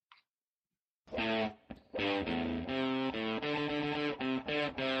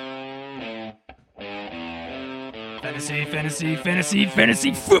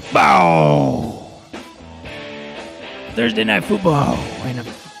Fantasy football. Thursday night football and a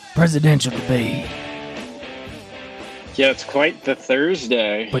presidential debate, Yeah, it's quite the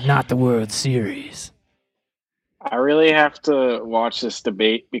Thursday. but not the World Series. I really have to watch this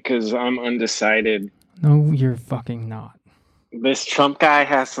debate because I'm undecided. No, you're fucking not. This Trump guy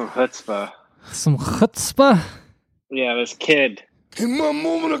has some chutzpah. Some chutzpah? Yeah, this kid. In my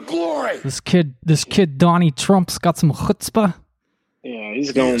moment of glory. This kid Donnie Trump's got some chutzpah. Yeah,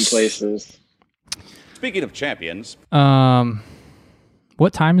 he's going places. Speaking of champions.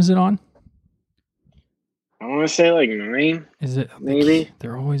 What time is it on? I want to say like 9. Is it Maybe.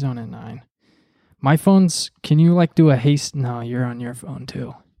 They're always on at 9. My phone's, can you like do a haste? No, you're on your phone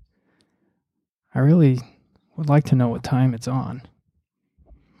too. I really would like to know what time it's on.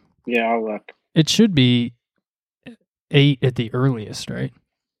 Yeah, I'll look. It should be 8 at the earliest, right?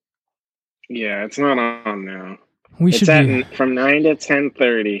 Yeah, it's not on now. We It's should at be. from 9 to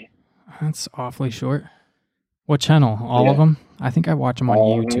 10:30. That's awfully short. What channel? All of them? I think I watch them on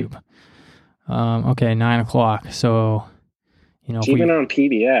All of them. YouTube. Okay, 9 o'clock. So, you know, It's even on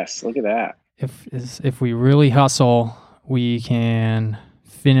PBS. Look at that. if we really hustle, we can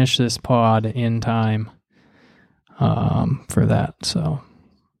finish this pod in time for that. So,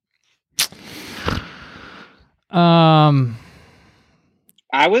 I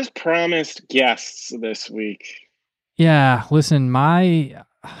was promised guests this week. yeah, listen, I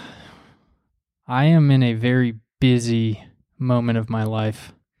am in a very busy moment of my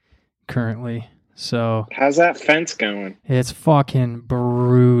life currently. So, How's that fence going? it's fucking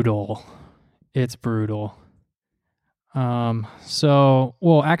brutal. It's brutal. So,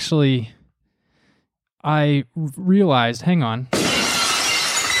 well, actually, I realized, hang on.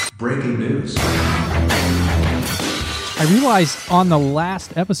 Breaking news. I realized on the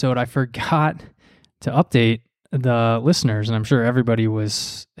last episode, I forgot to update the listeners, and I'm sure everybody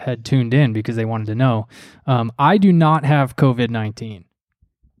had tuned in because they wanted to know. I do not have COVID-19.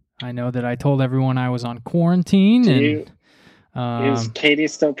 I know that I told everyone I was on quarantine, Is and Katie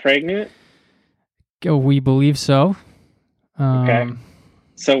still pregnant? we believe so. Okay.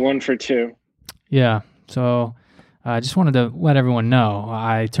 So 1 for 2. Yeah. So I just wanted to let everyone know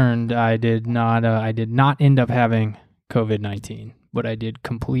I did not end up having COVID-19, but I did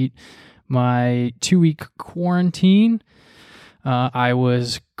complete my 2-week quarantine. I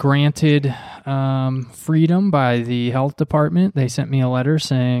was granted freedom by the health department. They sent me a letter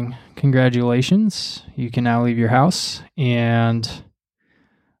saying, "Congratulations, you can now leave your house." And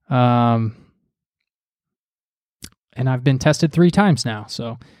I've been tested 3 times now,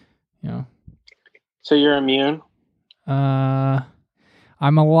 so you know. So you're immune?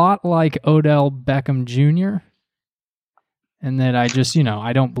 I'm a lot like Odell Beckham Jr. and that I just,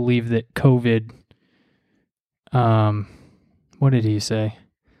 I don't believe that COVID, what did he say?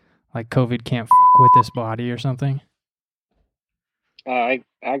 Like COVID can't fuck with this body or something? I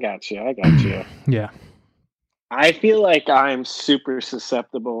got you. Yeah. I feel like I'm super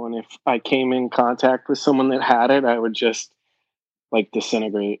susceptible, and if I came in contact with someone that had it, I would just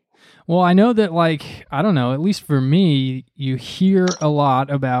disintegrate. Well, I know that, I don't know, at least for me, you hear a lot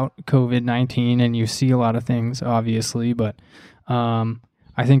about COVID-19 and you see a lot of things, obviously, but I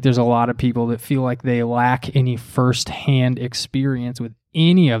think there's a lot of people that feel like they lack any firsthand experience with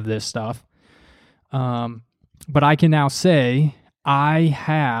any of this stuff. But I can now say I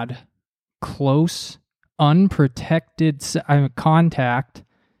had close, unprotected contact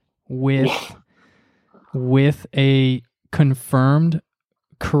with a confirmed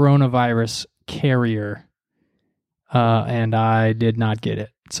coronavirus carrier, and I did not get it.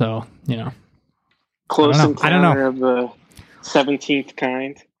 So, Close I don't know. encounter of the 17th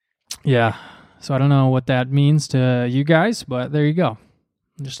kind. Yeah. So I don't know what that means to you guys, but there you go.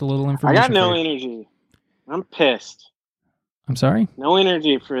 Just a little I information. got no for you. energy. I'm pissed. I'm sorry? No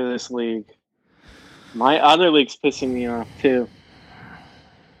energy for this league. My other league's pissing me off too.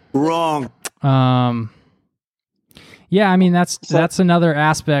 Wrong. Yeah, I mean that's another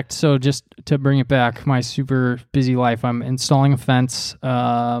aspect. So just to bring it back, my super busy life, I'm installing a fence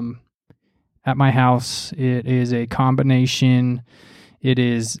at my house. It is a combination. It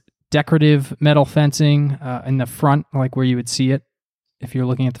is decorative metal fencing in the front, like where you would see it if you're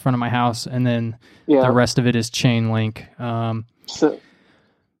looking at the front of my house, and then Yeah. the rest of it is chain link. So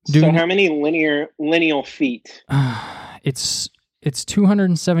how many lineal feet? It's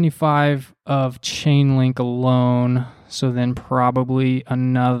 275 of chain link alone. So then probably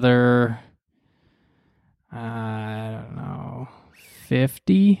another, I don't know,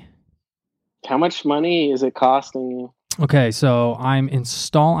 50. How much money is it costing you? Okay, so I'm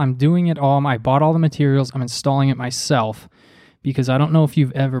doing it all. I bought all the materials. I'm installing it myself because I don't know if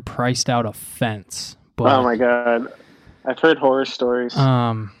you've ever priced out a fence. But, oh my God. I've heard horror stories.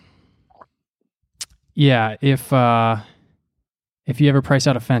 Yeah, if you ever price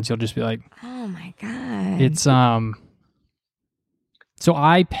out a fence, you'll just be like, Oh my God. it's so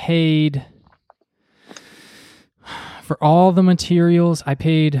I paid for all the materials. I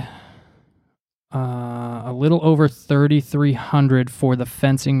paid a little over $3,300 for the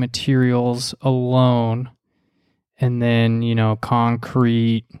fencing materials alone, and then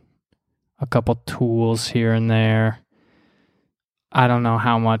concrete, a couple tools here and there. I don't know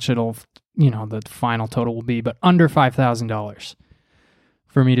how much the final total will be, but under $5,000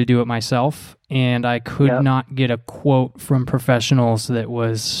 for me to do it myself, and I could not get a quote from professionals that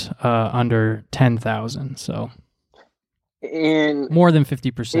was under $10,000. So, and more than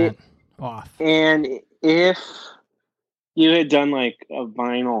 50% off. And if you had done like a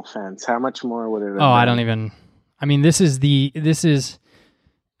vinyl fence, how much more would it have been? I don't even. I mean, this is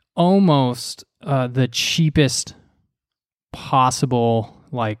almost the cheapest possible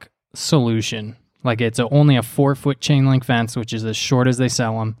like solution. Like it's only a 4-foot chain link fence, which is as short as they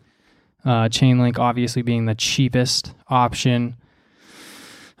sell them. Chain link obviously being the cheapest option.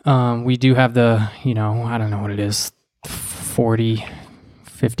 We do have the, I don't know what it is, 40,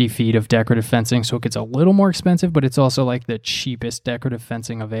 50 feet of decorative fencing, so it gets a little more expensive, but it's also like the cheapest decorative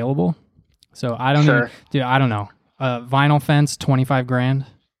fencing available. So I don't I don't know. Vinyl fence, $25,000.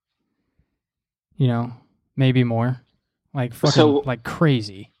 Maybe more. Like fucking like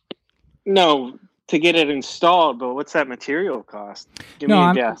crazy. No, to get it installed, but what's that material cost? Give me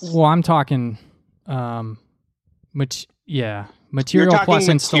a guess. Well, I'm talking material plus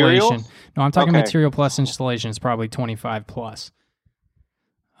installation. No, I'm talking material plus installation is probably 25 plus.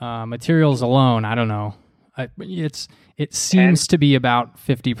 Materials alone, I don't know. It seems 10? to be about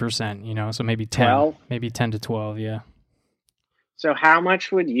 50%, so maybe 10, 12? maybe 10 to 12, yeah. So how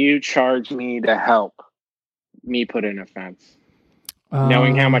much would you charge me to help me put in a fence?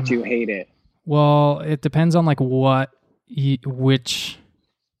 Knowing how much you hate it. Well, it depends on like which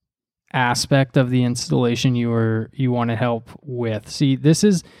aspect of the installation you want to help with. See, this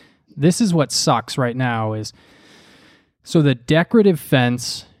is what sucks right now is, so the decorative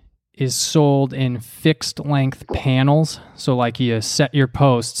fence is sold in fixed length panels. So like you set your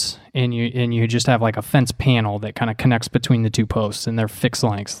posts and you just have like a fence panel that kind of connects between the two posts, and they're fixed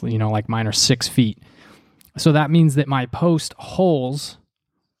lengths, like mine are 6 feet. So that means that my post holes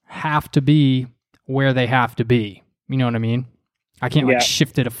have to be where they have to be. You know what I mean? I can't like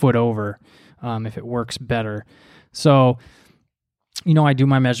shift it a foot over if it works better. So, I do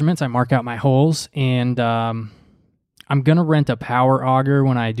my measurements, I mark out my holes, and I'm going to rent a power auger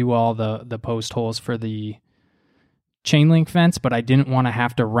when I do all the post holes for the chain link fence, but I didn't want to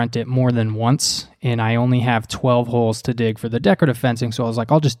have to rent it more than once, and I only have 12 holes to dig for the decorative fencing, so I was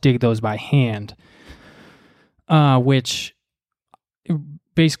like, I'll just dig those by hand. Which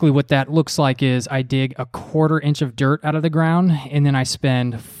basically what that looks like is I dig a 1/4 inch of dirt out of the ground, and then I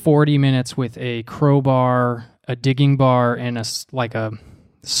spend 40 minutes with a crowbar, a digging bar, and a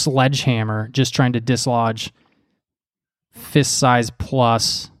sledgehammer just trying to dislodge fist size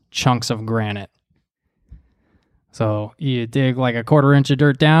plus chunks of granite. So you dig like a 1/4 inch of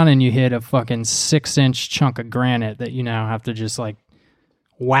dirt down, and you hit a fucking 6-inch chunk of granite that you now have to just like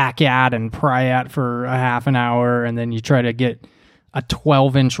whack at and pry at for a half an hour, and then you try to get a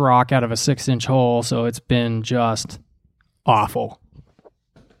 12-inch rock out of a 6-inch hole. So it's been just awful.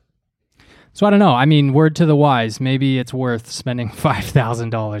 So I don't know. I mean, word to the wise, maybe it's worth spending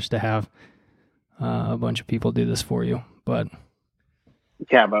 $5,000 to have a bunch of people do this for you. But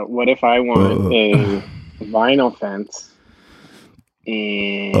yeah, but what if I want a vinyl fence?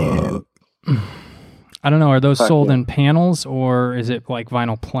 And I don't know. Are those sold in panels, or is it like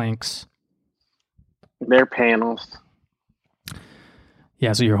vinyl planks? They're panels.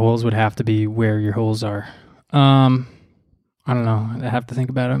 Yeah, so your holes would have to be where your holes are. I don't know. I have to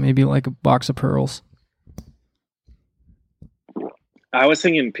think about it. Maybe like a box of pearls. I was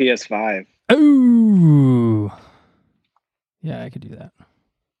thinking PS5. Ooh. Yeah, I could do that.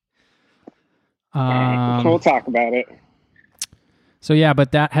 We'll talk about it. So yeah,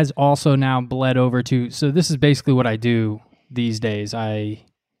 but that has also now bled over to, so this is basically what I do these days. I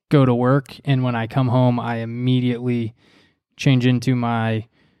go to work, and when I come home, I immediately change into my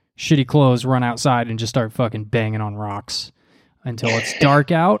shitty clothes, run outside, and just start fucking banging on rocks until it's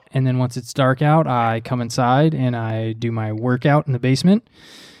dark out. And then once it's dark out, I come inside and I do my workout in the basement,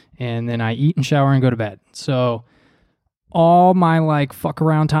 and then I eat and shower and go to bed. So all my like fuck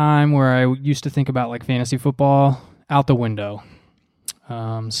around time where I used to think about like fantasy football out the window.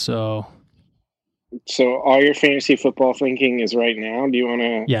 So all your fantasy football thinking is right now. Do you want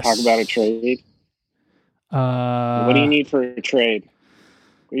to yes. talk about a trade? What do you need for a trade?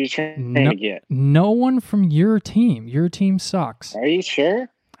 What are you trying to get? No one from your team. Your team sucks. Are you sure?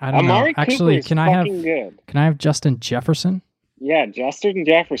 I don't Amari know. Actually, Cooper is good. Can I have Justin Jefferson? Yeah, Justin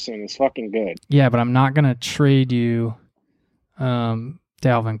Jefferson is fucking good. Yeah, but I'm not gonna trade you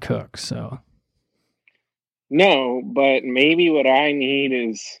Dalvin Cook, so no, but maybe what I need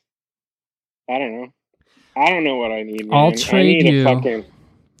is I don't know. I don't know what I need, man. I'll trade you.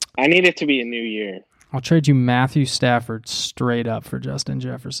 I need it to be a new year. I'll trade you Matthew Stafford straight up for Justin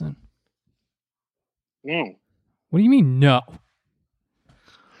Jefferson. No. What do you mean no?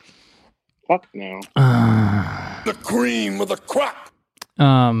 Fuck no. The cream of the crop.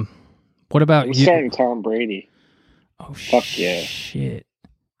 What about I'm you? starting Tom Brady. Oh fuck yeah. Shit.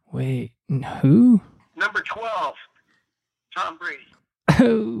 Wait, who? Number 12, Tom Brady.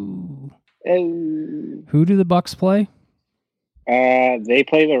 Oh. Who do the Bucks play? They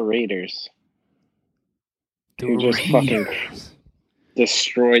play the Raiders. Who just fucking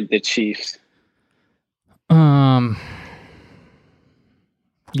destroyed the Chiefs.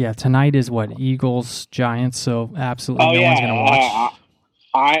 Yeah, tonight is what? Eagles, Giants, so absolutely no one's gonna watch.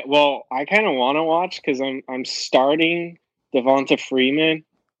 I kind of want to watch because I'm starting Devonta Freeman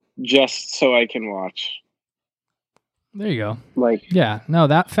just so I can watch. There you go. Like, yeah, no,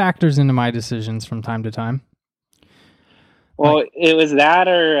 that factors into my decisions from time to time. Well, it was that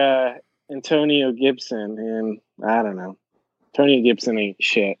or Antonio Gibson, and I don't know. Antonio Gibson ain't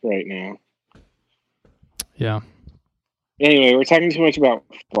shit right now. Yeah. Anyway, we're talking too much about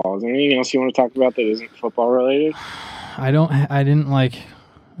football. Is there anything else you want to talk about that isn't football related? I got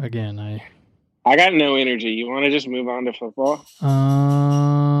no energy. You want to just move on to football?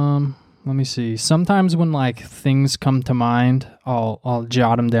 Let me see. Sometimes when like things come to mind, I'll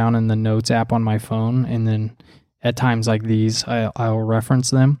jot them down in the notes app on my phone, and then at times like these, I'll reference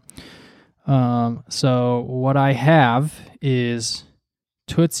them. So what I have is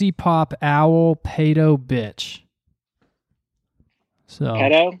Tootsie Pop Owl Pedo Bitch. So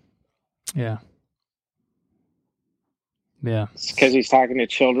Pedo? Yeah. Yeah. Because he's talking to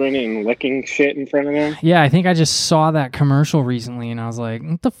children and licking shit in front of them? Yeah, I think I just saw that commercial recently, and I was like,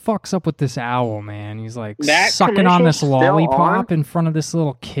 what the fuck's up with this owl, man? He's like sucking on this lollipop in front of this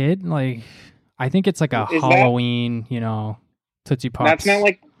little kid. Like, I think it's like a Halloween, Tootsie Pop. That's not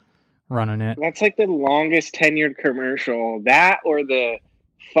like running it. That's like the longest tenured commercial. That or the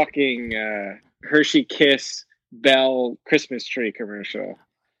fucking Hershey Kiss Bell Christmas tree commercial.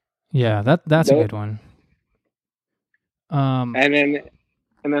 Yeah, that's a good one. And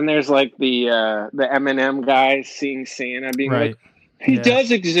then there's like the Eminem guys seeing Santa being right. like, he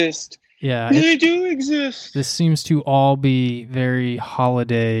does exist. Yeah, they do exist. This seems to all be very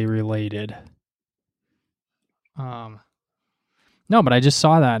holiday related. No, but I just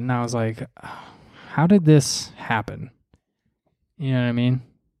saw that and I was like, how did this happen? You know what I mean?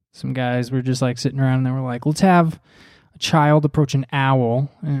 Some guys were just like sitting around and they were like, let's have a child approach an owl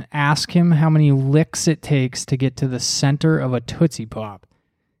and ask him how many licks it takes to get to the center of a Tootsie Pop.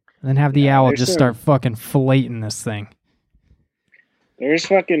 And then have the owl just start fucking filleting this thing. There's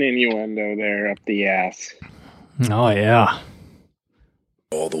fucking innuendo there up the ass. Oh, yeah.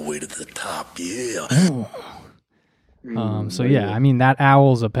 All the way to the top, yeah. So, yeah, I mean, that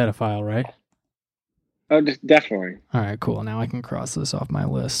owl's a pedophile, right? Oh, definitely. All right, cool. Now I can cross this off my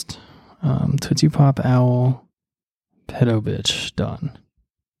list. Tootsie Pop Owl, pedo bitch, done.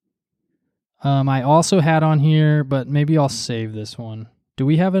 I also had on here, but maybe I'll save this one. Do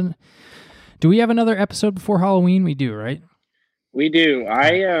we have another episode before Halloween? We do, right? We do.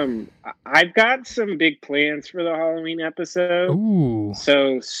 I've got some big plans for the Halloween episode. Ooh.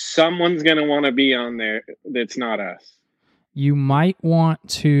 So someone's gonna want to be on there that's not us. You might want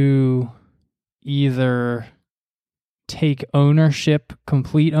to either take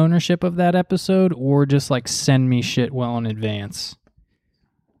complete ownership of that episode, or just like send me shit well in advance.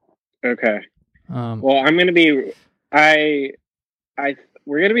 Okay. Well, I'm gonna be.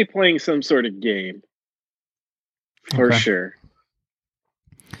 We're gonna be playing some sort of game. For sure.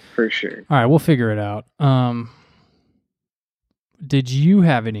 For sure. All right, we'll figure it out. Did you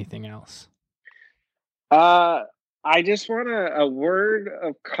have anything else? I just want a word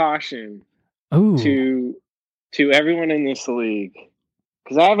of caution Ooh. to everyone in this league,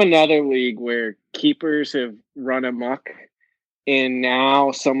 because I have another league where keepers have run amok, and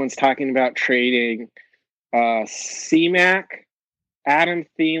now someone's talking about trading C-Mac, Adam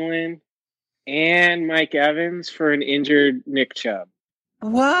Thielen, and Mike Evans for an injured Nick Chubb.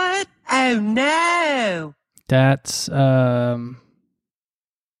 What? Oh no! That's So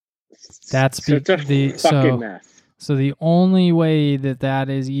it's a fucking mess. So the only way that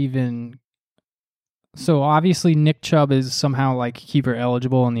is even, so obviously Nick Chubb is somehow like keeper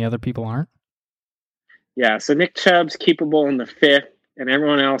eligible and the other people aren't. Yeah, so Nick Chubb's keepable in the 5th, and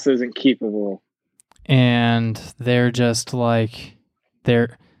everyone else isn't keepable. And they're just like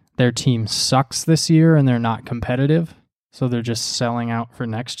their team sucks this year and they're not competitive, so they're just selling out for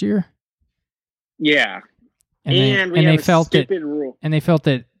next year. Yeah, and we they have a felt stupid rule. And they felt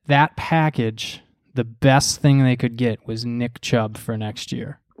that package, the best thing they could get was Nick Chubb for next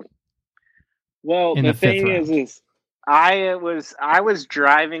year. Well, in the the fifth thing round. is, I was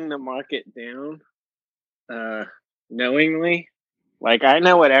driving the market down, knowingly. Like, I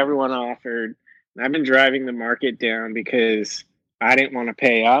know what everyone offered. And I've been driving the market down because I didn't want to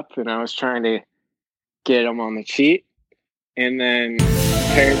pay up, and I was trying to get them on the cheap. And then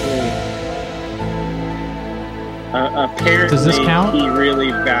apparently, Does this count? he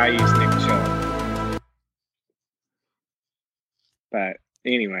really values Nick Chubb. But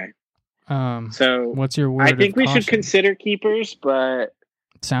anyway, so what's your word? I think of we caution? should consider keepers, but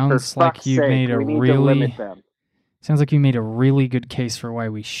Sounds for like fuck's you sake, made a we need to really limit them. sounds like you made a really good case for why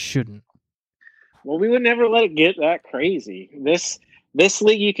we shouldn't. Well, we would never let it get that crazy. This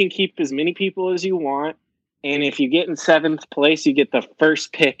league, you can keep as many people as you want, and if you get in 7th place, you get the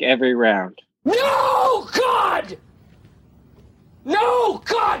first pick every round. No, God! No,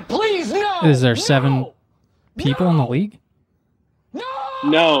 God, please, no! Is there 7 people in the league? No!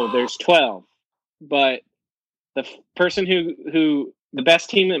 No, there's 12, but the person who the best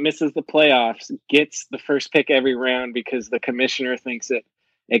team that misses the playoffs gets the first pick every round because the commissioner thinks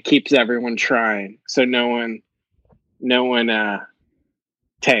it keeps everyone trying, so no one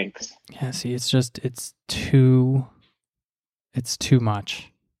tanks. Yeah, see, it's too much.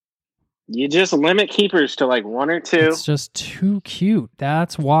 You just limit keepers to like 1 or 2. It's just too cute.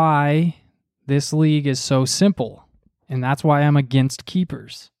 That's why this league is so simple, and that's why I'm against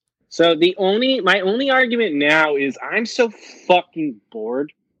keepers. So my only argument now is I'm so fucking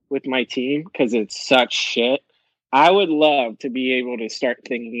bored with my team because it's such shit. I would love to be able to start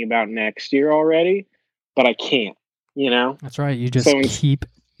thinking about next year already, but I can't, you know? That's right. You just So keep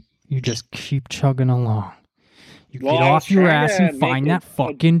chugging along. You Well, get I off was your trying ass to and find make that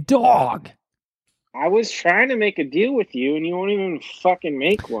fucking dog. I was trying to make a deal with you and you won't even fucking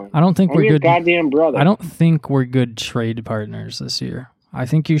make one. I don't think I'm we're your good. goddamn brother. I don't think we're good trade partners this year. I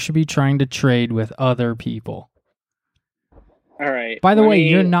think you should be trying to trade with other people. All right. By the let way, me-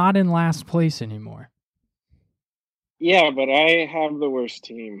 you're not in last place anymore. Yeah, but I have the worst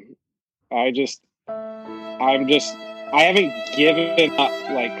team. I haven't given up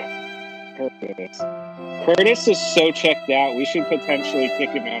like Curtis. Curtis is so checked out. We should potentially kick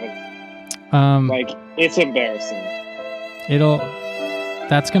him out of. Like, it's embarrassing.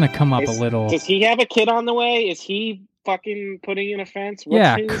 That's gonna come up a little. Does he have a kid on the way? Is he fucking putting in a fence? What's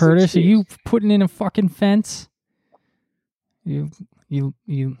Yeah, his Curtis, excuse? are you putting in a fucking fence? You little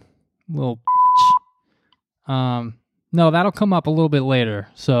bitch. No, that'll come up a little bit later.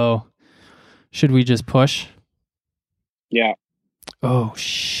 So, should we just push? Yeah. Oh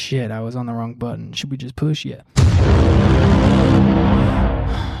shit! I was on the wrong button. Should we just push? Yeah.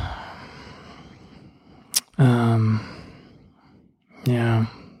 Yeah.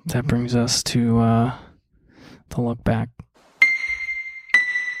 That brings us to the look back.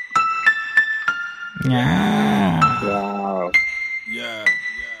 Yeah. Wow. Yeah.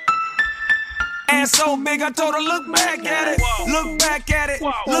 Ass so big, I told her, look back at it. Look back at it.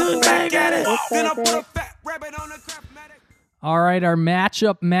 Look back at it. Then I put a fat rabbit on the Craftmatic. All right, our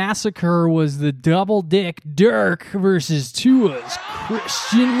matchup massacre was the double dick Dirk versus Tua's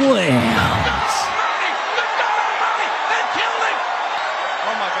Christian Williams.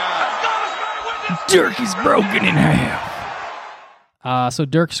 Dirk is broken in half. So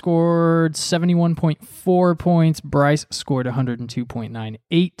Dirk scored 71.4 points. Bryce scored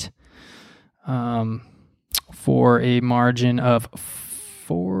 102.98 for a margin of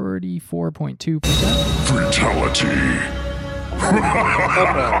 44.2%. Fatality.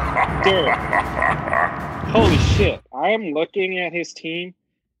 Dude. Holy shit. I am looking at his team.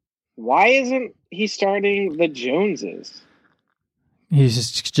 Why isn't he starting the Joneses? He's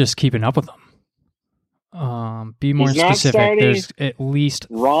just keeping up with them. Be more He's not specific. starting There's at least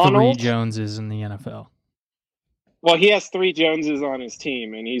Ronald? 3 Joneses in the NFL. Well, he has 3 Joneses on his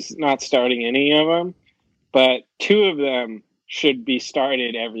team, and he's not starting any of them. But 2 of them should be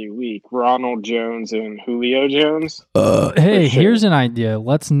started every week. Ronald Jones and Julio Jones. Hey, For sure. here's an idea.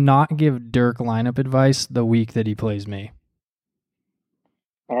 Let's not give Dirk lineup advice the week that he plays me.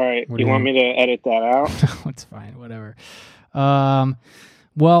 All right. What You do you want me to edit that out? It's fine, whatever.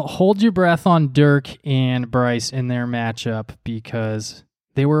 Well, hold your breath on Dirk and Bryce in their matchup because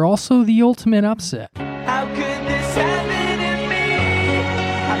they were also the ultimate upset. How could this happen to me?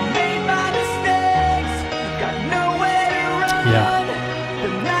 I made my mistakes, got nowhere to run. Yeah. The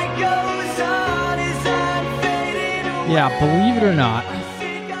night goes on as I'm fading away. Yeah, believe it or not,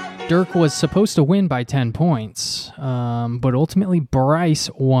 Dirk was supposed to win by 10 points, but ultimately Bryce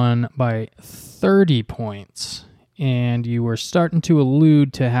won by 30 points. And you were starting to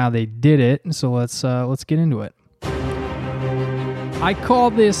allude to how they did it, so let's get into it. I call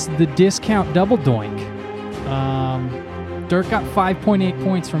this the discount double doink. Dirk got 5.8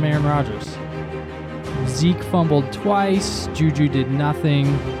 points from Aaron Rodgers. Zeke fumbled twice. Juju did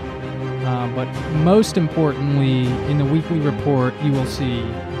nothing. But most importantly, in the weekly report, you will see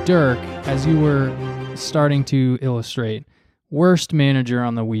Dirk, as you were starting to illustrate, worst manager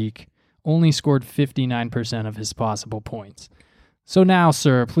on the week, only scored 59% of his possible points. So now,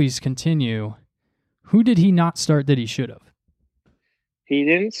 sir, please continue. Who did he not start that he should have? He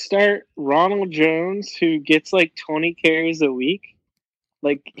didn't start Ronald Jones, who gets like 20 carries a week.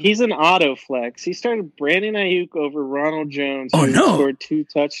 Like, he's an auto flex. He started Brandon Ayuk over Ronald Jones, who scored 2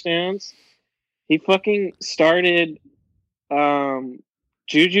 touchdowns. He fucking started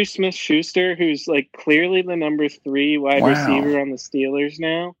Juju Smith-Schuster, who's like clearly the number 3 wide receiver on the Steelers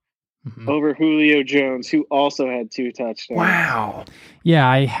now, over Julio Jones, who also had 2 touchdowns. Wow. Yeah,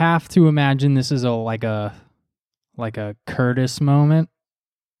 I have to imagine this is like a Curtis moment.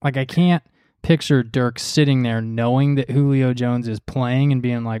 Like, I can't picture Dirk sitting there knowing that Julio Jones is playing and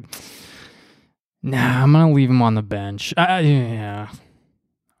being like, nah, I'm going to leave him on the bench. I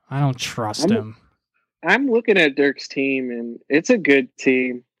don't trust him. I'm looking at Dirk's team, and it's a good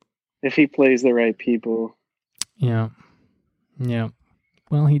team if he plays the right people. Yeah.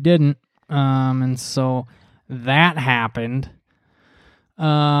 Well, he didn't. And so that happened.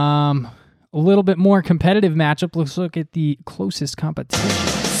 A little bit more competitive matchup. Let's look at the closest competition.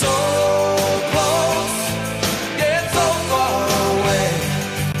 So close, yet so far away.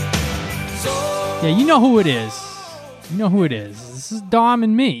 Yeah, you know who it is. This is Dom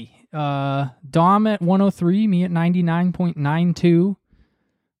and me. Dom at 103, me at 99.92.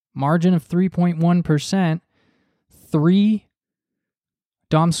 Margin of 3.1%.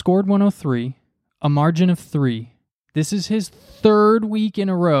 Dom scored 103, a margin of 3. This is his 3rd week in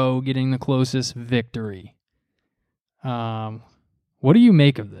a row getting the closest victory. What do you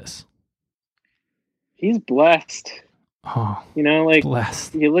make of this? He's blessed. Oh, You know, like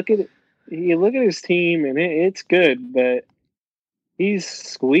blessed. you look at his team, and it's good, but he's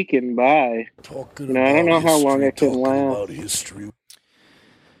squeaking by. Talking I don't know about how long history, it can talking last. about history.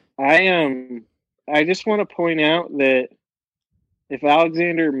 I just want to point out that if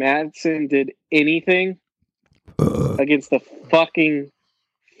Alexander Mattison did anything against the fucking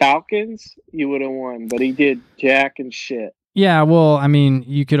Falcons, you would have won. But he did jack and shit. Yeah, well, I mean,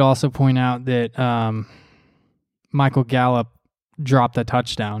 you could also point out that Michael Gallup dropped a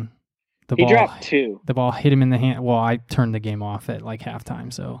touchdown. He dropped 2. The ball hit him in the hand. Well, I turned the game off at like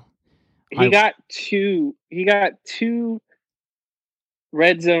halftime, so He got 2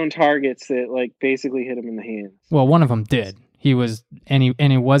 red zone targets that like basically hit him in the hands. well, one of them did. He was and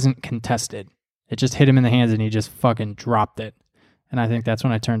it wasn't contested. It just hit him in the hands and he just fucking dropped it. And I think that's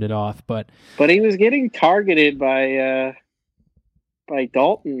when I turned it off. But he was getting targeted by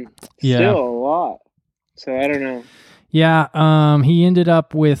Dalton still a lot. So I don't know. yeah, he ended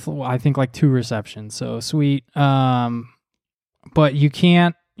up with I think like 2 receptions. So sweet. But you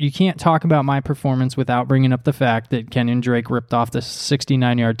can't talk about my performance without bringing up the fact that Kenyon Drake ripped off the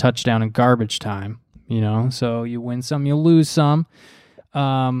 69-yard touchdown in garbage time. So you win some, you lose some.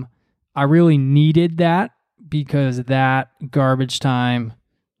 I really needed that because that garbage time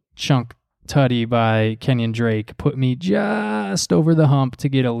chunk tutty by Kenyon Drake put me just over the hump to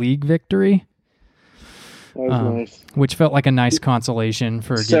get a league victory. That was nice. Which felt like a nice consolation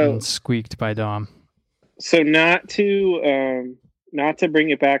for getting squeaked by Dom. So not to bring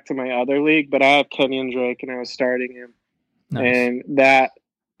it back to my other league, but I have Kenyon Drake and I was starting him. Nice. And that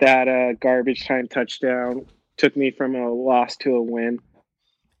garbage time touchdown took me from a loss to a win.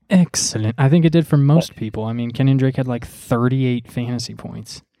 Excellent. I think it did for most people. I mean, Kenyon Drake had like 38 fantasy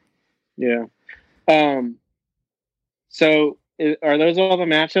points. Yeah. So are those all the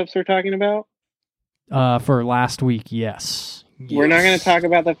matchups we're talking about? For last week, yes. We're not going to talk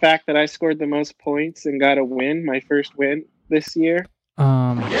about the fact that I scored the most points and got a win, my first win this year.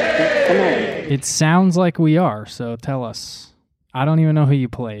 Come on. It sounds like we are, so tell us. I don't even know who you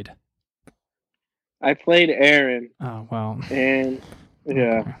played. I played Aaron. Oh, well. And Yeah.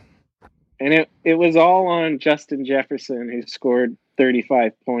 Okay. And it was all on Justin Jefferson, who scored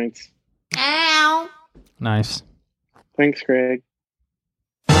 35 points. Nice. Thanks, Craig.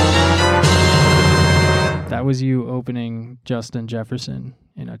 That was you opening Justin Jefferson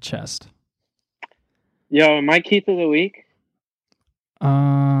in a chest. Yo, am I Keith of the Week?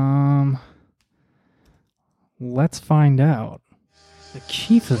 Let's find out. The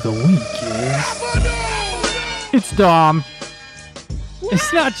Keith of the week is... It's Dom.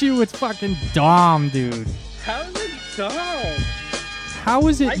 It's not you, it's fucking Dom, dude. How is it Dom? How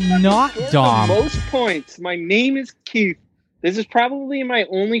is it I fucking not scored the Dom? most points. My name is Keith. This is probably my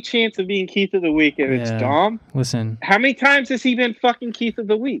only chance of being Keith of the Week, and it's Yeah. Dom. Listen, How many times has he been fucking Keith of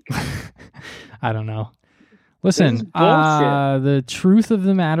the Week? I don't know. This is Listen, bullshit. the truth of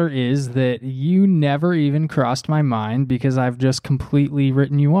the matter is that you never even crossed my mind because I've just completely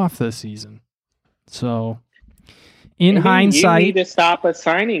written you off this season. So, in Maybe hindsight, you need to stop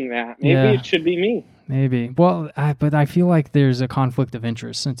assigning that. Maybe Yeah. it should be me. maybe. Well, but I feel like there's a conflict of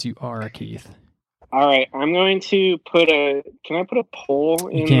interest since you are a Keith. All right, I'm going to Can I put a poll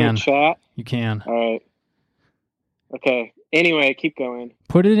in can. the chat? You can. All right. Okay. Anyway, keep going.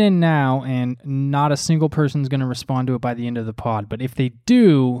 Put it in now, and not a single person's going to respond to it by the end of the pod. But if they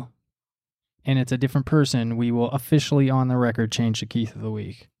do, and it's a different person, we will officially on the record change to Keith of the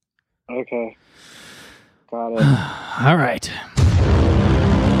Week. Okay. Got it. All right.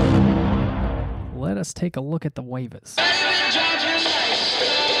 Let us take a look at the waivers.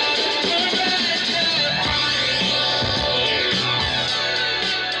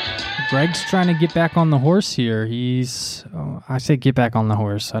 Greg's trying to get back on the horse here. I say get back on the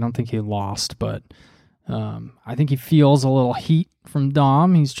horse. I don't think he lost, but I think he feels a little heat from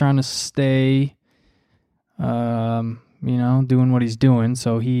Dom. He's trying to stay, doing what he's doing.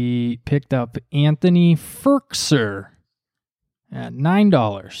 So he picked up Anthony Ferkser at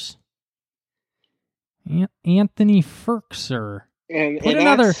 $9. Anthony Ferkser. And Put that's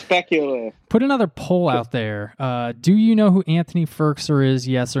another- speculative. Put another poll out there. Do you know who Anthony Ferkser is?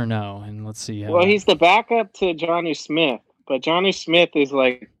 Yes or no? And let's see how. Well, he's the backup to Johnny Smith, but Johnny Smith is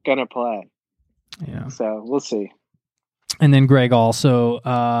gonna play. Yeah. So we'll see. And then Greg also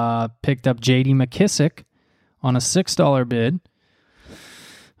picked up J.D. McKissick on a $6 bid.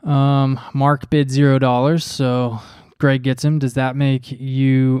 Mark bid $0, so Greg gets him. Does that make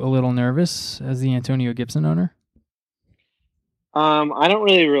you a little nervous as the Antonio Gibson owner? I don't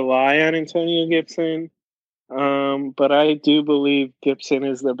really rely on Antonio Gibson, but I do believe Gibson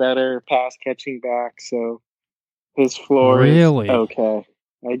is the better pass catching back. So his floor Really? is okay.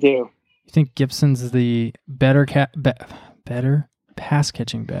 I do. You think Gibson's the better better pass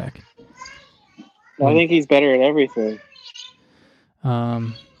catching back? I think he's better at everything.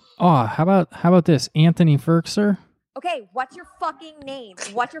 How about this? Anthony Ferkser? Okay, what's your fucking name?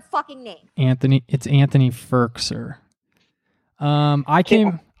 What's your fucking name? It's Anthony Ferkser. I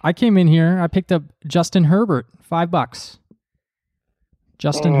came in here. I picked up Justin Herbert, $5.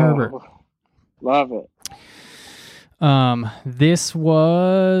 Justin Herbert. Love it. This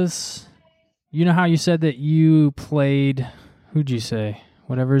was, you know how you said that you played, who'd you say?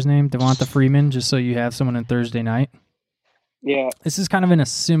 Whatever his name, Devonta Freeman, just so you have someone on Thursday night. Yeah. This is kind of in a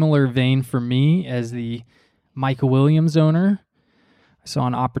similar vein for me as the Micah Williams owner. I saw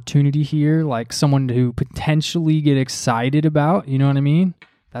an opportunity here, like someone to potentially get excited about. You know what I mean?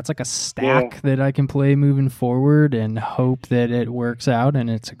 That's like a stack that I can play moving forward and hope that it works out and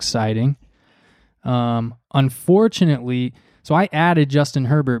it's exciting. Unfortunately, so I added Justin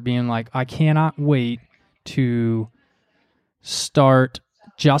Herbert being like, I cannot wait to start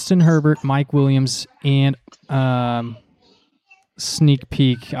Justin Herbert, Mike Williams, and sneak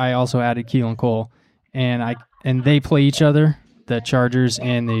peek. I also added Keelan Cole, and they play each other, the Chargers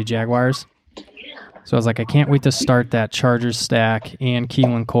and the Jaguars. So I was like, I can't wait to start that Chargers stack and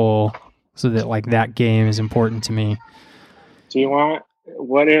Keelan Cole, so that like that game is important to me. Do you want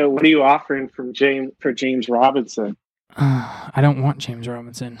what are you offering for James Robinson? I don't want James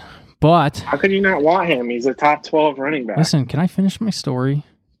Robinson, but How could you not want him? He's a top 12 running back. listen, can I finish my story?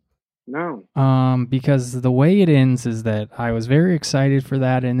 No. Because the way it ends is that I was very excited for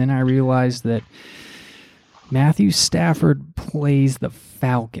that, and then I realized that Matthew Stafford plays the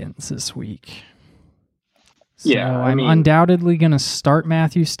Falcons this week. So Yeah, I I'm mean- undoubtedly going to start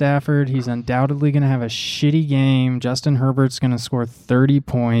Matthew Stafford. He's undoubtedly going to have a shitty game. Justin Herbert's going to score 30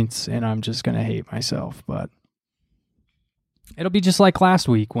 points, and I'm just going to hate myself. But it'll be just like last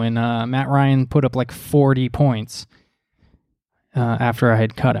week when Matt Ryan put up like 40 points after I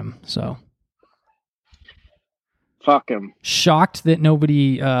had cut him. So Fuck him. shocked that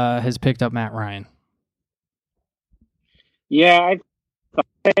nobody has picked up Matt Ryan. Yeah,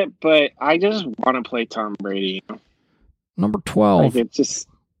 it, but I just want to play Tom Brady. Number 12. Like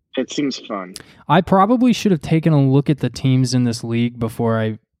it seems fun. I probably should have taken a look at the teams in this league before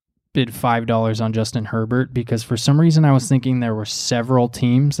I bid $5 on Justin Herbert, because for some reason I was thinking there were several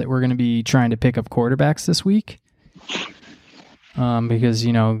teams that were going to be trying to pick up quarterbacks this week. Because,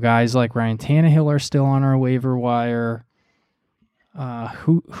 guys like Ryan Tannehill are still on our waiver wire.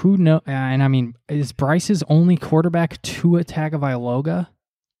 Who know? And I mean, is Bryce's only quarterback Tua Tagovailoa?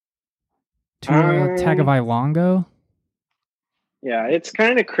 Tua Tagovailoa? Yeah, it's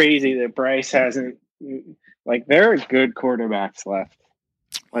kind of crazy that Bryce hasn't. Like, there are good quarterbacks left.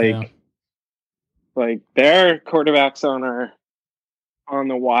 Like there are quarterbacks on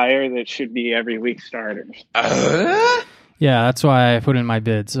the wire that should be every week starters. Yeah, that's why I put in my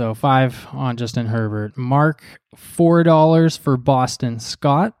bid. So 5 on Justin Herbert. Mark, $4 for Boston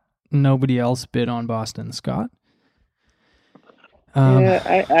Scott. Nobody else bid on Boston Scott.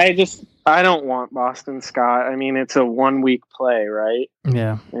 I don't want Boston Scott. I mean, it's a 1 week play, right?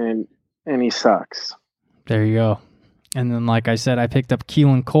 Yeah. And he sucks. There you go. And then, like I said, I picked up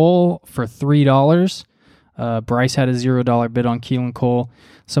Keelan Cole for $3. Bryce had a $0 bid on Keelan Cole.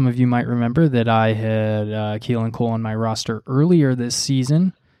 Some of you might remember that I had Keelan Cole on my roster earlier this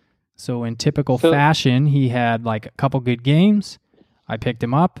season. So in typical fashion, he had like a couple good games. I picked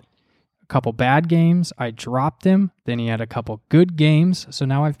him up. A couple bad games. I dropped him. Then he had a couple good games. So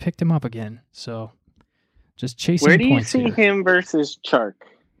now I've picked him up again. So just chasing points. Where do you see him versus Chark?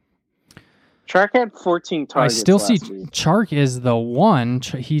 Chark had 14 targets. I still see last week. Chark is the one.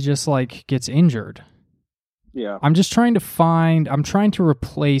 He just like gets injured. Yeah. I'm trying to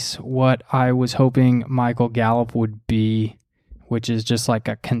replace what I was hoping Michael Gallup would be, which is just like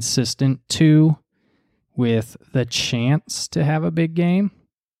a consistent 2 with the chance to have a big game.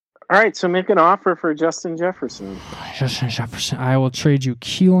 All right, so make an offer for Justin Jefferson. Justin Jefferson. I will trade you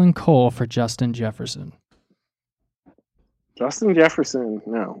Keelan Cole for Justin Jefferson. Justin Jefferson,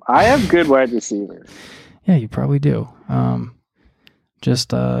 no. I have good wide receivers. Yeah, you probably do.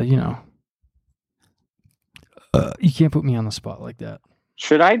 You can't put me on the spot like that.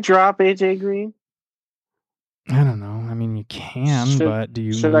 Should I drop AJ Green? I don't know. I mean, you can, but do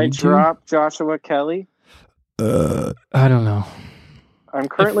you should I drop Joshua Kelly? I don't know. I'm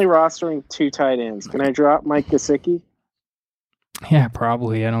currently rostering 2 tight ends. Can I drop Mike Gesicki? Yeah,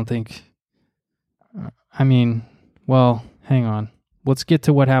 probably. I don't think. Well, hang on. Let's get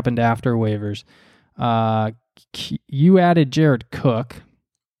to what happened after waivers. You added Jared Cook,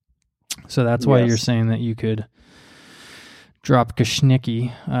 so that's why you're saying that you could drop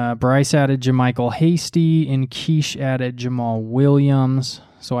Kashnicki. Bryce added Jermichael Hasty, and Keish added Jamal Williams.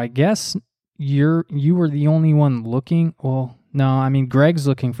 So I guess you were the only one looking. Well, no, I mean Greg's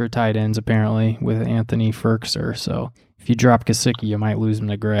looking for tight ends apparently with Anthony Ferkser. So if you drop Gesicki, you might lose him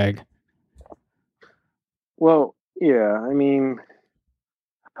to Greg. Well, yeah, I mean,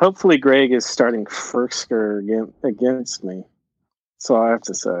 hopefully Greg is starting Ferkser against me. That's all I have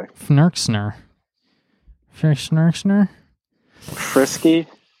to say. Fnurksner. Frisky.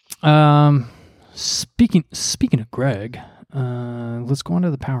 Speaking of Greg, let's go on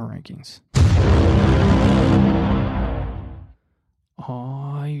to the power rankings.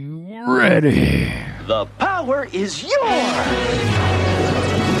 Are you ready? The power is yours!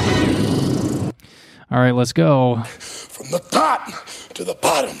 All right, let's go. From the top to the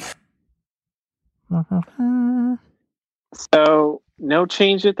bottom. So, no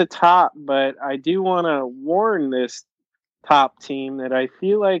change at the top, but I do want to warn this top team that I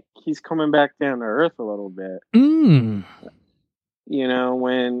feel like he's coming back down to earth a little bit. Mm. You know,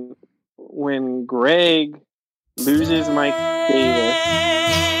 when Greg loses Mike Davis.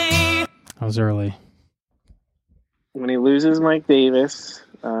 That was early. When he loses Mike Davis,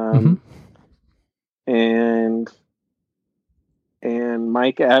 and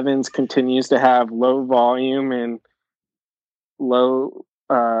Mike Evans continues to have low volume and low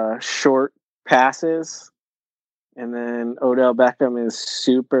short passes, and then Odell Beckham is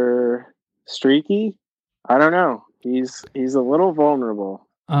super streaky. I don't know. He's a little vulnerable.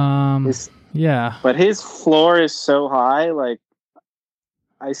 Yeah. But his floor is so high, like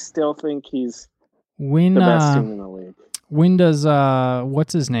I still think he's the best team in the league. When does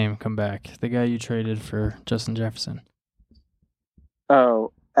what's his name come back? The guy you traded for Justin Jefferson.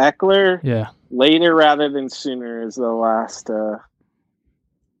 Oh, Eckler? Yeah. Later rather than sooner is the last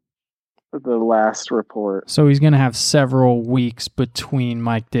report. So he's going to have several weeks between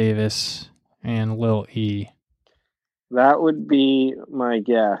Mike Davis and Lil E. That would be my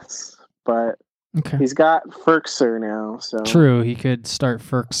guess, but okay. He's got Ferkser now, so true. He could start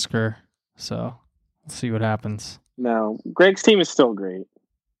Ferkser, so let's see what happens. No, Greg's team is still great.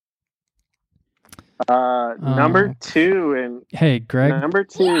 Number 2 and Hey, Greg. number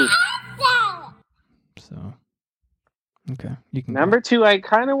 2. So, okay, you can. Number 2, I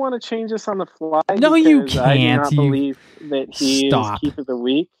kind of want to change this on the fly. No, you because I do can't. not You- believe that he Stop. is keep of the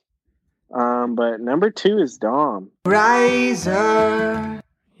week. But number 2 is Dom. Riser.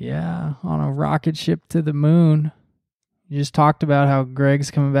 Yeah, on a rocket ship to the moon. You just talked about how Greg's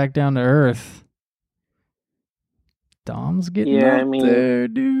coming back down to Earth. Dom's getting Yeah, up I mean- there,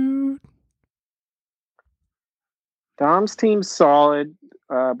 dude. Dom's team's solid,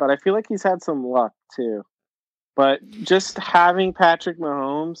 but I feel like he's had some luck too. But just having Patrick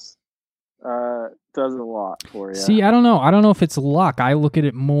Mahomes does a lot for you. See, I don't know. I don't know if it's luck. I look at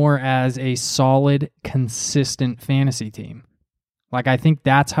it more as a solid, consistent fantasy team. Like, I think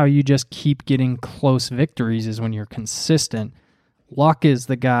that's how you just keep getting close victories is when you're consistent. Luck is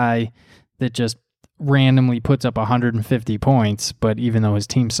the guy that just randomly puts up 150 points, but even though his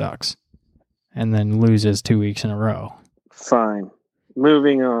team sucks, and then loses 2 weeks in a row. Fine.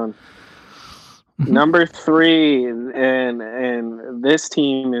 Moving on. Number 3, and this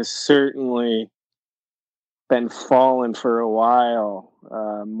team has certainly been falling for a while.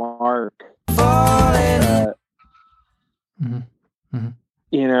 Mark. Mhm. Mhm.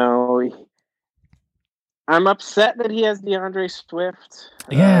 You know, I'm upset that he has DeAndre Swift.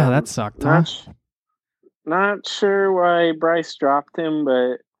 Yeah, that sucked, huh? Not sure why Bryce dropped him,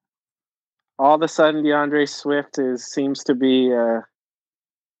 but all of a sudden DeAndre Swift seems to be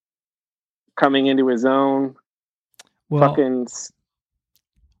coming into his own. Well,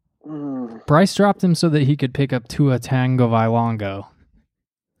 Bryce dropped him so that he could pick up Tua Tagovailoa.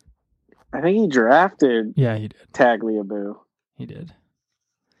 I think he drafted Yeah, he did. Tagliabue. He did.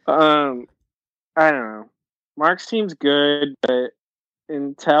 I don't know. Mark's team's good, but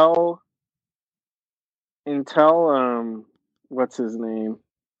until what's his name?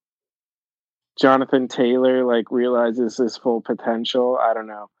 Jonathan Taylor realizes his full potential. I don't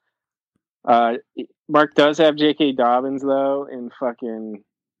know. Mark does have J.K. Dobbins though, and fucking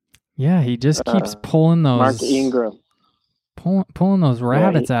Yeah, he just keeps pulling those Mark Ingram. pulling those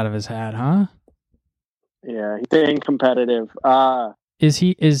rabbits out of his hat, huh? Yeah, he's staying competitive. Is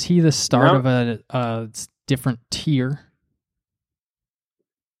he the start No. of a different tier?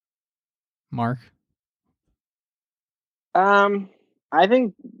 Mark? I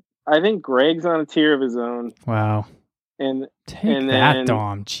think Greg's on a tier of his own, Wow. and Take And that, then-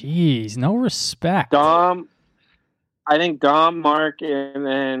 Dom. Jeez, no respect. I think Dom, Mark, and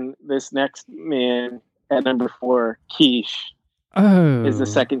then this next man at number 4, Quiche, Oh. is the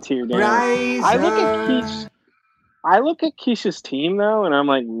second tier down. I look at Quiche's team though, and I'm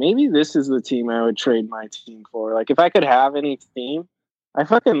like, maybe this is the team I would trade my team for. Like, if I could have any team, I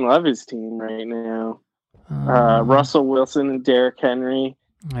fucking love his team right now. Russell Wilson and Derrick Henry,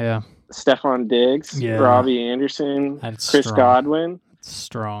 Yeah, Stephon Diggs, Yeah. Robbie Anderson, that's Chris strong. Godwin. It's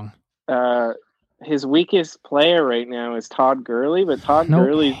strong. His weakest player right now is Todd Gurley, but Todd Nope,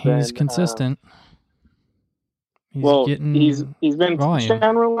 Gurley's he's been consistent. He's well, getting he's been volume.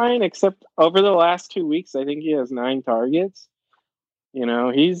 touchdown reliant, except over the last 2 weeks, I think he has 9 targets. You know,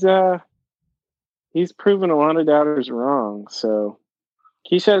 he's proven a lot of doubters wrong. So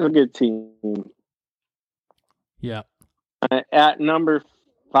Quiche has a good team. Yeah. At number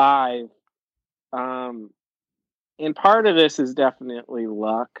 5, and part of this is definitely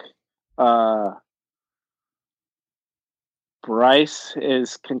luck. Bryce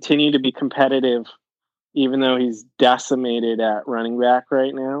is continued to be competitive, even though he's decimated at running back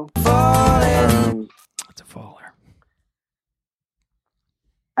right now. That's a faller.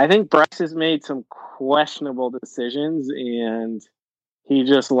 I think Bryce has made some questionable decisions, and he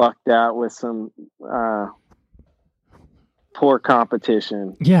just lucked out with some poor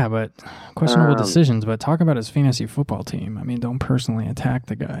competition. Yeah, but questionable Um, decisions. But talk about his fantasy football team. I mean, don't personally attack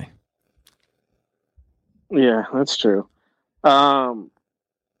the guy. Yeah, that's true. You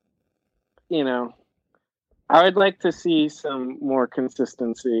know, I would like to see some more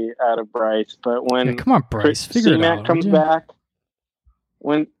consistency out of Bryce, but when Yeah, come on, Bryce, figure it C-Mac out. comes would you? back,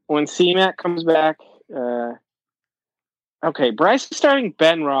 when C-Mac comes back, okay, Bryce is starting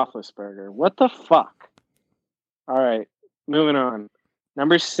Ben Roethlisberger. What the fuck? All right, moving on.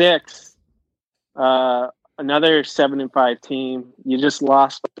 Number 6, another 7-5 team. You just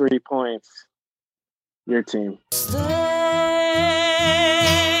lost 3 points. Your team.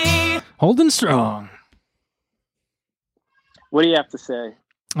 Holding strong. What do you have to say?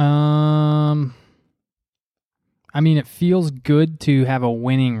 I mean, it feels good to have a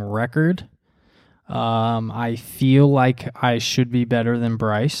winning record. I feel like I should be better than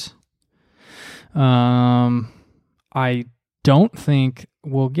Bryce. I I don't think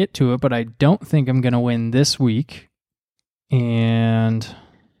we'll get to it, but I don't think I'm going to win this week. And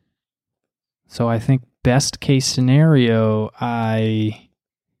so I think best case scenario,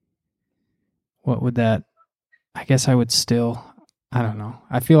 what would that, I guess I would still, I don't know.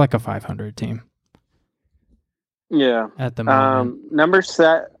 I feel like a 500 team Yeah. at the moment. Number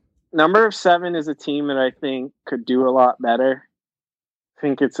of 7 is a team that I think could do a lot better. I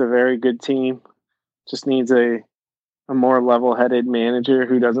think it's a very good team. Just needs a more level-headed manager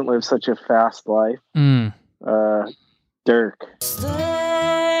who doesn't live such a fast life. Dirk.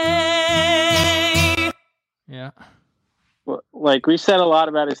 Yeah. Well, like we said a lot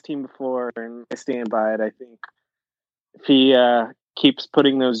about his team before, and I stand by it. I think if he keeps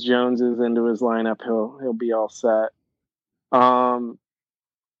putting those Joneses into his lineup, he'll be all set.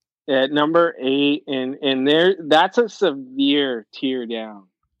 At number 8, and that's a severe tier down.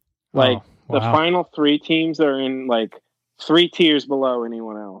 Like the final 3 teams are in like 3 tiers below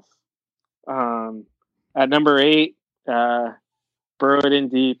anyone else. At number 8, burrow it in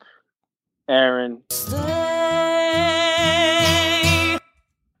deep, Aaron.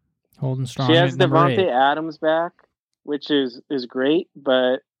 Holding strong. She has at number 8. Devontae Adams back, which is great,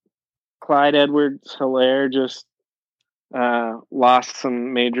 but Clyde Edwards-Helaire just lost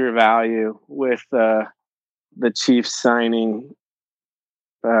some major value with the Chiefs signing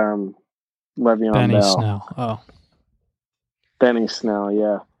Le'Veon Benny Bell. Snell. Benny Snell,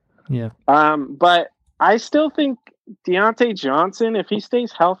 yeah. Yeah. But I still think Deontay Johnson, if he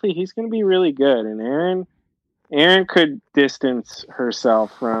stays healthy, he's going to be really good. And Aaron could distance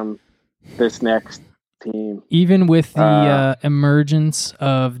herself from this next team. Even with the emergence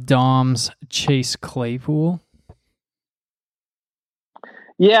of Dom's Chase Claypool.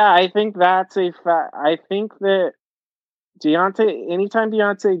 Yeah, I think that's a fact. I think that anytime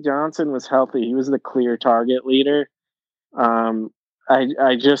Deontay Johnson was healthy, he was the clear target leader.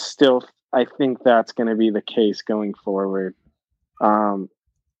 I just still, I think that's going to be the case going forward.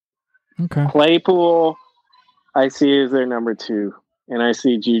 Okay. Claypool, I see as their number 2, and I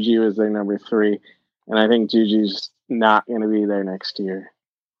see Juju as their number 3, and I think Juju's not going to be there next year.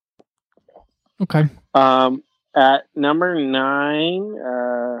 Okay. At number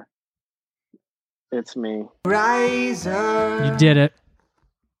 9, it's me. You did it.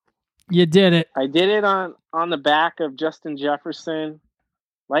 You did it. I did it on the back of Justin Jefferson.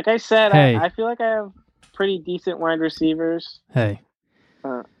 Like I said, Hey. I feel like I have pretty decent wide receivers. Hey.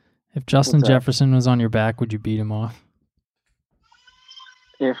 If Justin what's that? Jefferson was on your back, would you beat him off?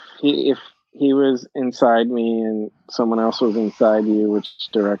 If he was inside me and someone else was inside you, which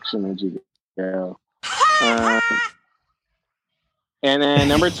direction would you go? And then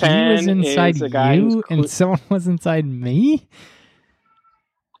number 10 he was inside is a guy you and someone was inside me?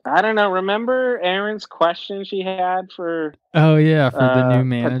 I don't know. Remember Aaron's question she had for Oh, yeah, for the new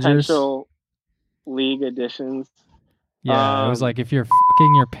managers. potential league additions? Yeah, it was like, if you're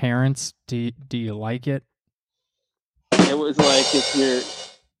fucking your parents, do you like it? It was like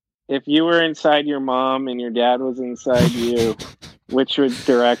if you were inside your mom and your dad was inside you, which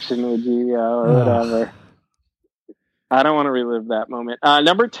direction would you go or whatever? I don't want to relive that moment.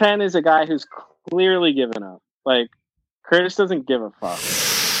 Number 10 is a guy who's clearly given up. Like, Curtis doesn't give a fuck.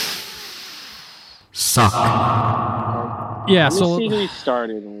 Suck. Yeah, Let me so see who he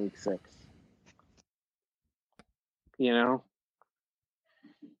started in week 6. You know?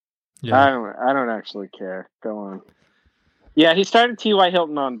 yeah. I don't actually care. Go on. Yeah, he started T.Y.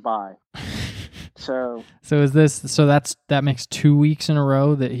 Hilton on bye. So that makes 2 weeks in a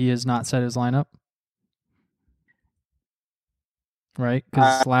row that he has not set his lineup? Right?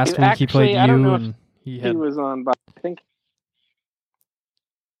 Because last week he played I don't know you if and he he had... was on bye. I think.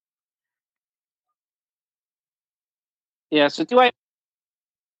 Yeah, so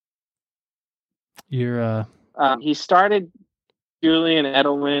You're he started Julian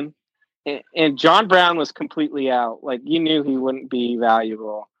Edelman, and John Brown was completely out. Like, you knew he wouldn't be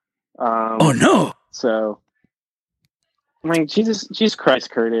valuable. Oh no! So, I mean, Jesus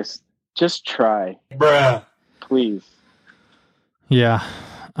Christ, Curtis, just try, Bruh. please. Yeah.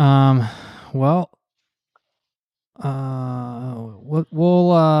 Well,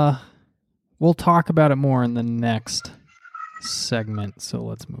 we'll talk about it more in the next segment. So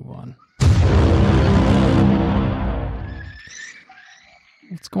let's move on.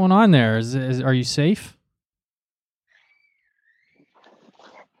 What's going on there? Are you safe?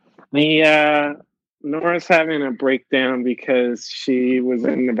 Nora's having a breakdown because she was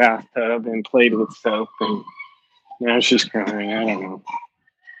in the bathtub and played with soap, and now she's crying. I don't know.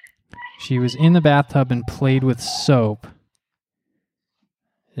 She was in the bathtub and played with soap.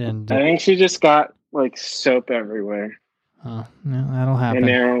 And I think she just got like soap everywhere. Oh, no, that'll And happen.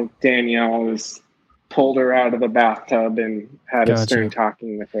 now Danielle has pulled her out of the bathtub and had a Gotcha. stern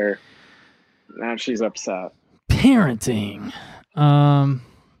talking with her. Now she's upset. Parenting. All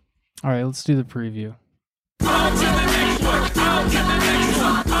right, let's do the preview.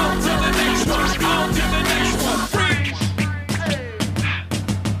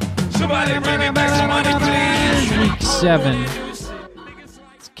 Week 7.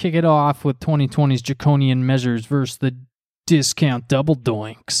 Let's kick it off with 2020's draconian measures versus the discount double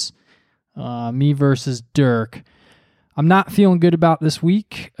doinks. Me versus Dirk. I'm not feeling good about this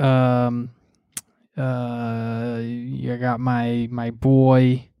week. I got my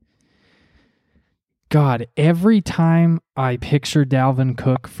boy. God, every time I picture Dalvin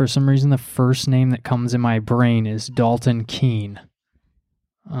Cook, for some reason the first name that comes in my brain is Dalton Keene.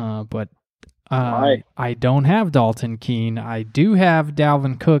 But Why? I don't have Dalton Keene. I do have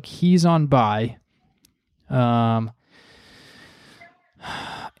Dalvin Cook. He's on bye. And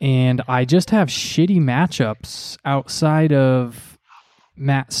I just have shitty matchups outside of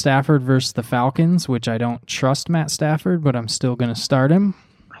Matt Stafford versus the Falcons, which I don't trust Matt Stafford, but I'm still going to start him.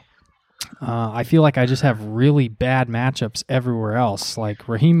 I feel like I just have really bad matchups everywhere else. Like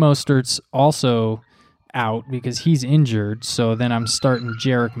Raheem Mostert's also out because he's injured, so then I'm starting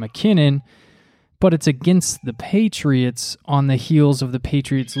Jerick McKinnon, but it's against the Patriots on the heels of the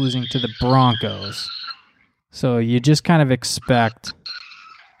Patriots losing to the Broncos. So you just kind of expect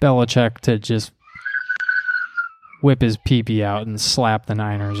Belichick to just whip his pee-pee out and slap the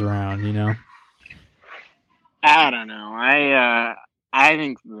Niners around, you know? I don't know. I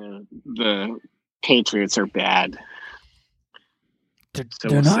think the Patriots are bad. So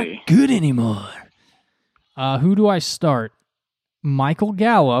They're we'll not see. good anymore. Who do I start? Michael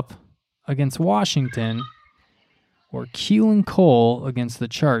Gallup against Washington or Keelan Cole against the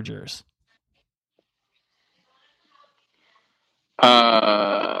Chargers?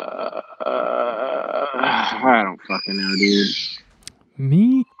 I don't fucking know, dude.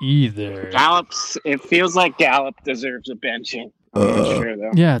 Me either. Gallup's. It feels like Gallup deserves a benching. I'm not sure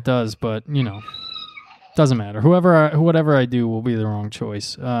though. Yeah, it does, but you know, doesn't matter. Whatever I do will be the wrong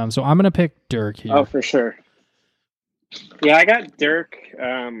choice. So I'm gonna pick Dirk here. Oh, for sure. Yeah, I got Dirk.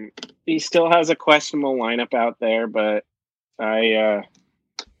 He still has a questionable lineup out there, but I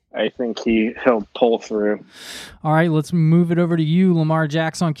think he'll pull through. All right, let's move it over to you. Lamar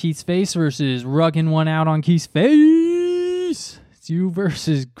Jackson on Keith's face versus rugging one out on Keith's face. It's you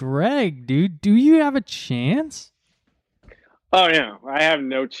versus Greg, dude. Do you have a chance? Oh no, I have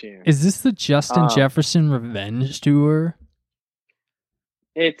no chance. Is this the Justin Jefferson revenge tour?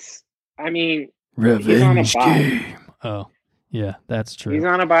 It's. I mean, he's on a bye. Oh, yeah, that's true. He's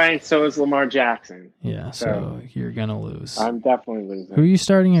on a bye, and so is Lamar Jackson. Yeah, so you're gonna lose. I'm definitely losing. Who are you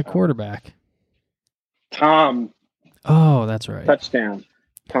starting at quarterback? Tom Oh, that's right. touchdown.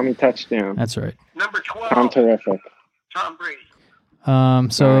 Tommy touchdown. That's right. Number 12, Tom terrific. Tom Brady.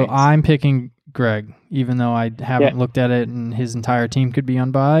 So Nice. I'm picking Greg, even though I haven't looked at it and his entire team could be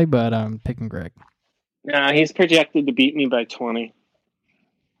on bye, but I'm picking Greg. Nah, he's projected to beat me by 20.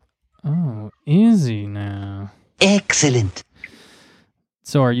 Oh, is he now? Excellent.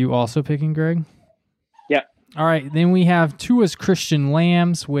 So are you also picking Greg? Yeah. All right, then we have Tua's Christian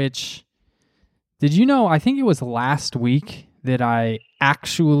Lambs, which, did you know, I think it was last week that I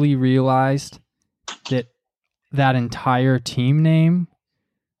actually realized that entire team name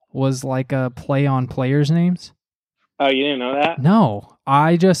was like a play on players' names? Oh, you didn't know that? No,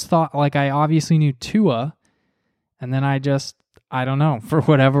 I just thought, like, I obviously knew Tua, and then I don't know, for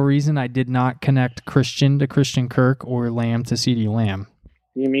whatever reason, I did not connect Christian to Christian Kirk or Lamb to CeeDee Lamb.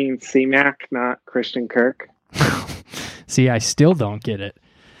 You mean C-Mac, not Christian Kirk? See, I still don't get it.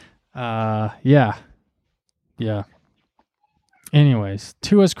 Yeah. Anyways,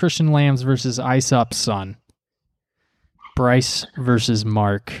 Tua's Christian Lambs versus Ice Up Son. Bryce versus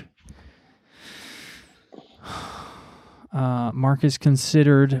Mark. Mark is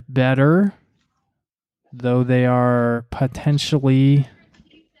considered better, though they are potentially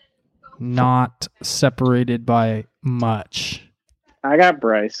not separated by much. I got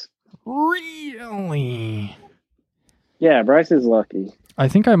Bryce. Really? Yeah, Bryce is lucky. I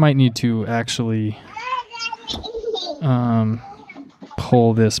think I might need to actually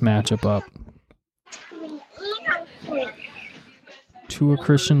pull this matchup up. Tua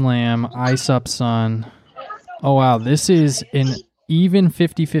Christian Lamb, Ice Up Son. Oh, wow. This is an even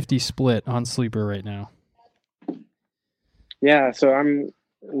 50-50 split on Sleeper right now. Yeah, so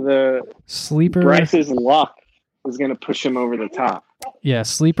the Sleeper. Bryce's luck is going to push him over the top. Yeah,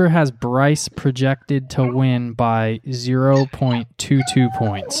 Sleeper has Bryce projected to win by 0.22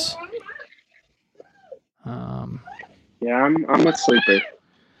 points. Yeah, I'm a sleeper.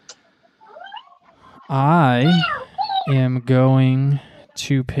 I am going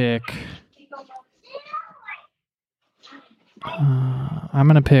to pick. I'm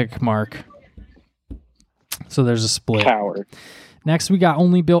going to pick Mark. So there's a split. Coward. Next, we got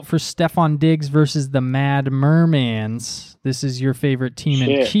Only Built for Stefan Diggs versus the Mad Mermans. This is your favorite team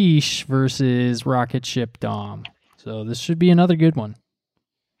in Shit. Quiche versus Rocket Ship Dom. So this should be another good one.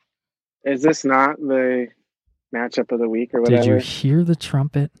 Is this not the matchup of the week or whatever? Did you hear the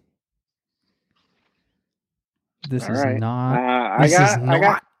trumpet? This All is right. not. I This is got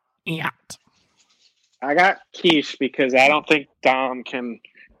not it. I got Quiche because I don't think Dom can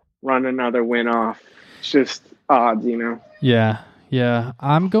run another win off. It's just odds, you know. Yeah.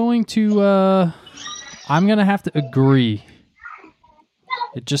 I'm going to have to agree.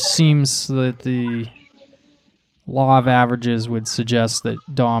 It just seems that the law of averages would suggest that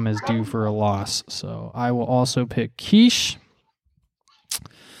Dom is due for a loss. So I will also pick Quiche.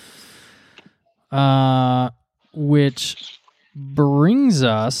 Which brings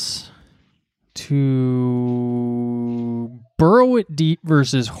us to Burrow It Deep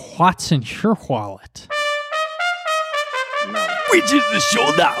versus What's in Your Wallet. No. Which is the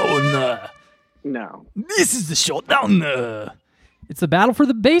showdown? No. This is the showdown. It's the battle for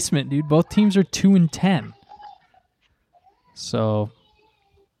the basement, dude. Both teams are 2-10. So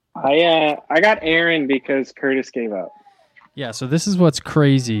I got Aaron because Curtis gave up. yeah, so this is what's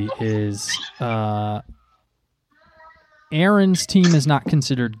crazy is Aaron's team is not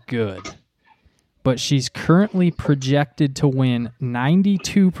considered good, but she's currently projected to win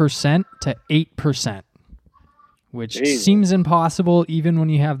 92% to 8%, which Jesus. seems impossible even when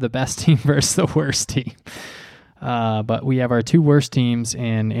you have the best team versus the worst team. But we have our two worst teams,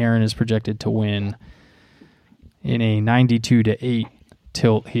 and Aaron is projected to win in a 92 to 8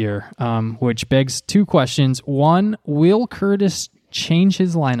 tilt here, which begs two questions. One, will Curtis change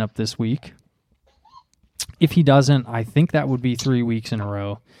his lineup this week? If he doesn't, I think that would be 3 weeks in a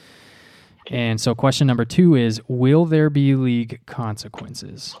row. And so question number 2 is, will there be league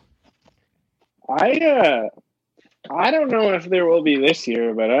consequences? I don't know if there will be this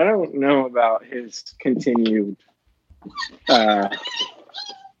year, but I don't know about his continued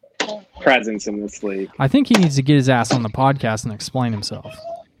presence in this league. I think he needs to get his ass on the podcast and explain himself.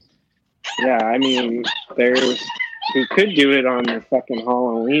 Yeah, I mean, he could do it on the fucking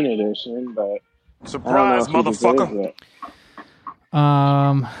Halloween edition, but Surprise, I don't know if he deserves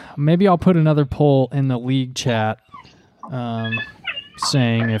motherfucker. it. Maybe I'll put another poll in the league chat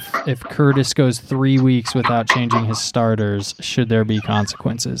saying if Curtis goes 3 weeks without changing his starters, should there be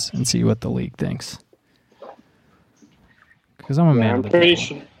consequences, and see what the league thinks. Because I'm a man I'm of the pretty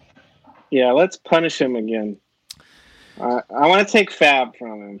people. sure. Yeah, let's punish him again. I want to take Fab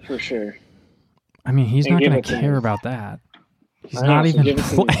from him for sure. I mean, he's and not give going it to to care me. about that. He's I know, not so even give it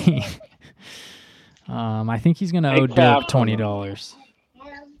to me. playing. I think he's going to owe Take Fab Dirk from him. $20.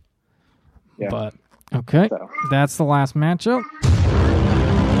 Yeah. But, okay, So. that's the last matchup.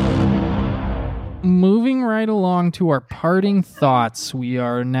 Moving right along to our parting thoughts, we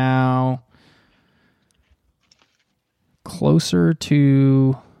are now closer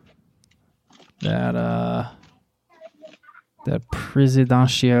to that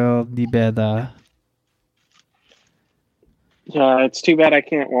presidential debate. Yeah, it's too bad I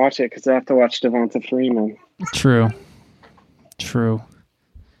can't watch it because I have to watch Devonta Freeman. True.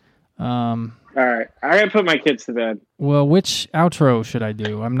 All right, I gotta put my kids to bed. Well, which outro should I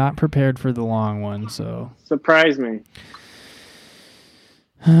do? I'm not prepared for the long one, so Surprise me.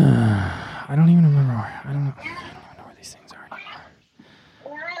 I don't even remember. I don't even know where these things are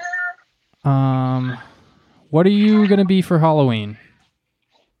anymore. What are you gonna be for Halloween?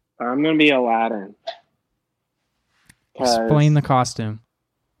 I'm gonna be Aladdin. 'Cause- Explain the costume.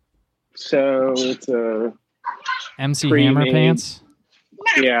 So it's a MC Pre-made. Hammer pants.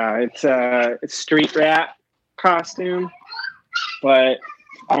 it's a street rat costume, but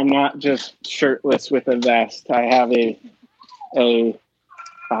I'm not just shirtless with a vest. I have a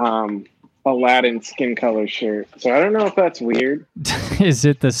Aladdin skin color shirt. So I don't know if that's weird. Is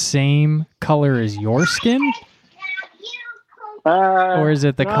it the same color as your skin, or is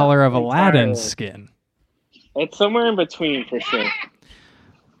it the not color of Aladdin's entirely. skin? It's somewhere in between for sure.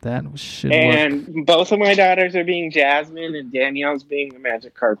 That should look. And both of my daughters are being Jasmine, and Danielle's being the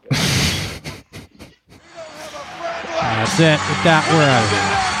magic carpet. That's it. With that, we're out of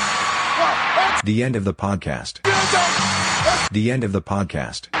here. The end of the podcast. The end of the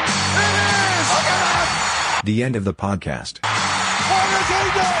podcast. The end of the podcast. What is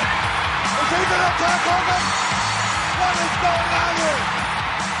he doing? Is he going to attack Hogan? What is going on?